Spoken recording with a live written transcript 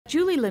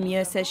Julie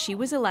Lemieux says she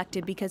was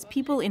elected because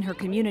people in her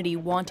community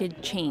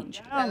wanted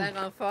change.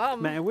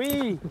 Ben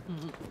oui.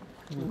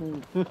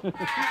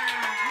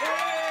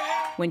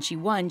 When she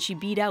won, she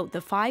beat out the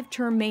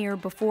 5-term mayor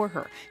before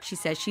her. She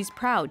says she's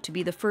proud to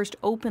be the first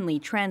openly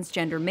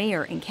transgender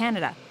mayor in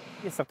Canada.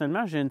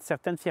 Certainement, j'ai une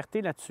certaine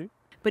fierté là-dessus.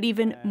 But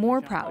even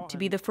more proud to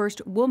be the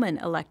first woman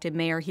elected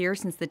mayor here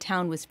since the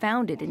town was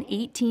founded in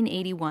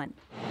 1881.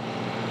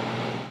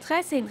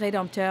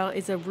 Très-Saint-Rédempteur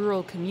is a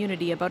rural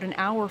community about an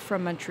hour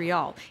from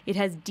Montreal. It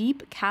has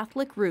deep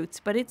Catholic roots,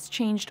 but it's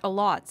changed a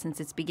lot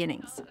since its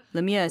beginnings.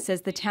 Lemieux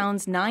says the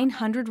town's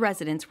 900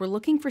 residents were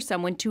looking for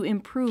someone to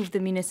improve the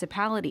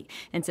municipality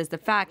and says the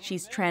fact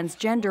she's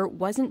transgender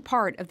wasn't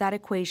part of that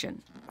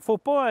equation. Faut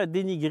pas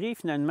dénigrer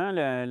finalement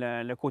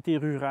le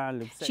côté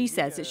rural. She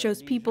says it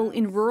shows people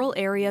in rural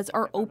areas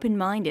are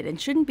open-minded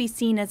and shouldn't be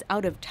seen as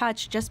out of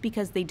touch just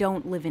because they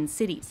don't live in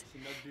cities.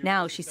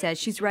 Now, she says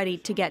she's ready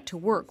to get to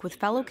work with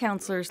fellow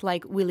councillors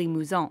like Willie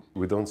Mouzon.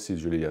 We don't see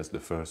Julie as the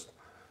first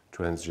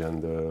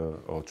transgender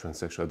or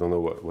transsexual. I don't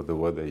know what the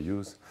word they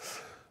use,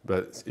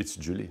 but it's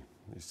Julie.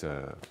 It's,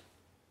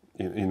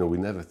 you know, we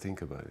never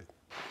think about it.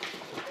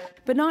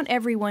 But not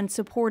everyone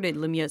supported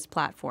Lemieux's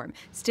platform.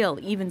 Still,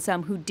 even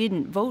some who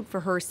didn't vote for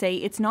her say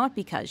it's not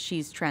because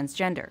she's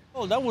transgender.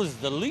 Well, that was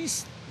the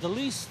least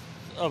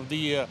of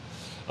the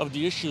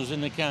issues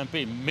in the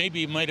campaign.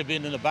 Maybe it might have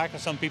been in the back of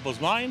some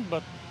people's mind,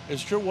 but it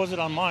sure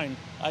wasn't on mine.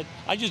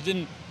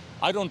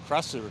 I don't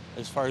trust her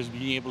as far as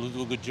being able to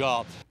do a good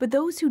job. But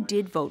those who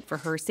did vote for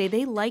her say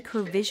they like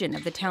her vision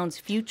of the town's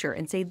future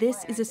and say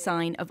this is a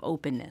sign of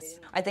openness.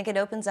 I think it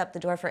opens up the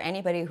door for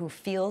anybody who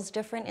feels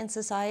different in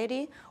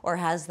society or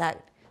has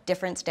that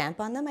different stamp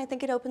on them. I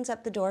think it opens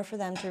up the door for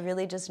them to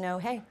really just know,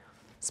 hey,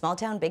 small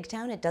town, big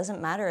town, it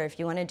doesn't matter if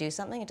you want to do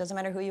something, it doesn't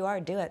matter who you are,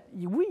 do it.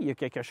 Oui, il y a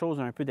quelque chose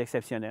un peu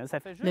d'exceptionnel.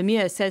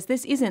 Lemieux says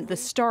this isn't the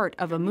start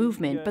of a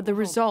movement, but the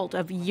result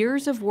of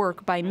years of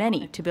work by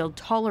many to build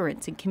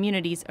tolerance in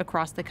communities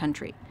across the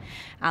country.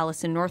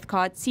 Alison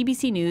Northcott,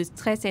 CBC News,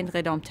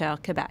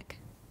 Très-Saint-Rédempteur, Quebec.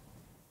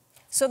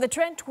 So the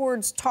trend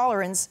towards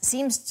tolerance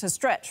seems to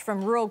stretch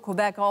from rural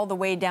Quebec all the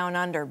way down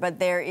under, but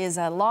there is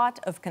a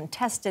lot of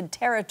contested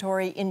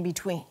territory in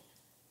between.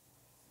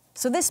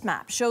 So this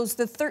map shows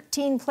the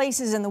 13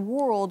 places in the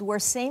world where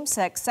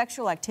same-sex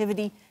sexual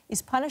activity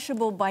is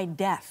punishable by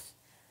death.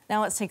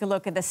 Now let's take a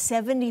look at the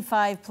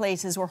 75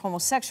 places where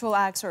homosexual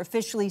acts are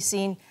officially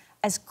seen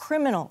as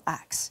criminal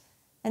acts.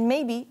 And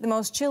maybe the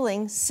most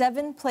chilling,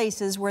 7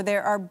 places where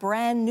there are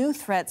brand new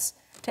threats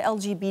to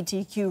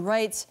LGBTQ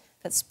rights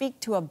that speak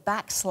to a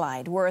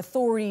backslide, where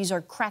authorities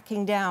are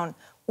cracking down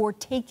or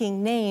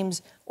taking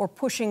names or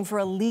pushing for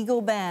a legal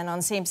ban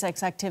on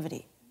same-sex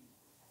activity.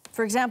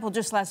 For example,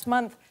 just last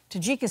month,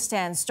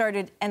 Tajikistan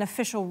started an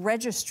official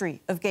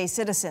registry of gay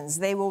citizens.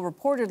 They will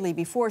reportedly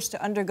be forced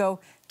to undergo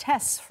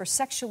tests for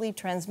sexually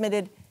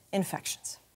transmitted infections.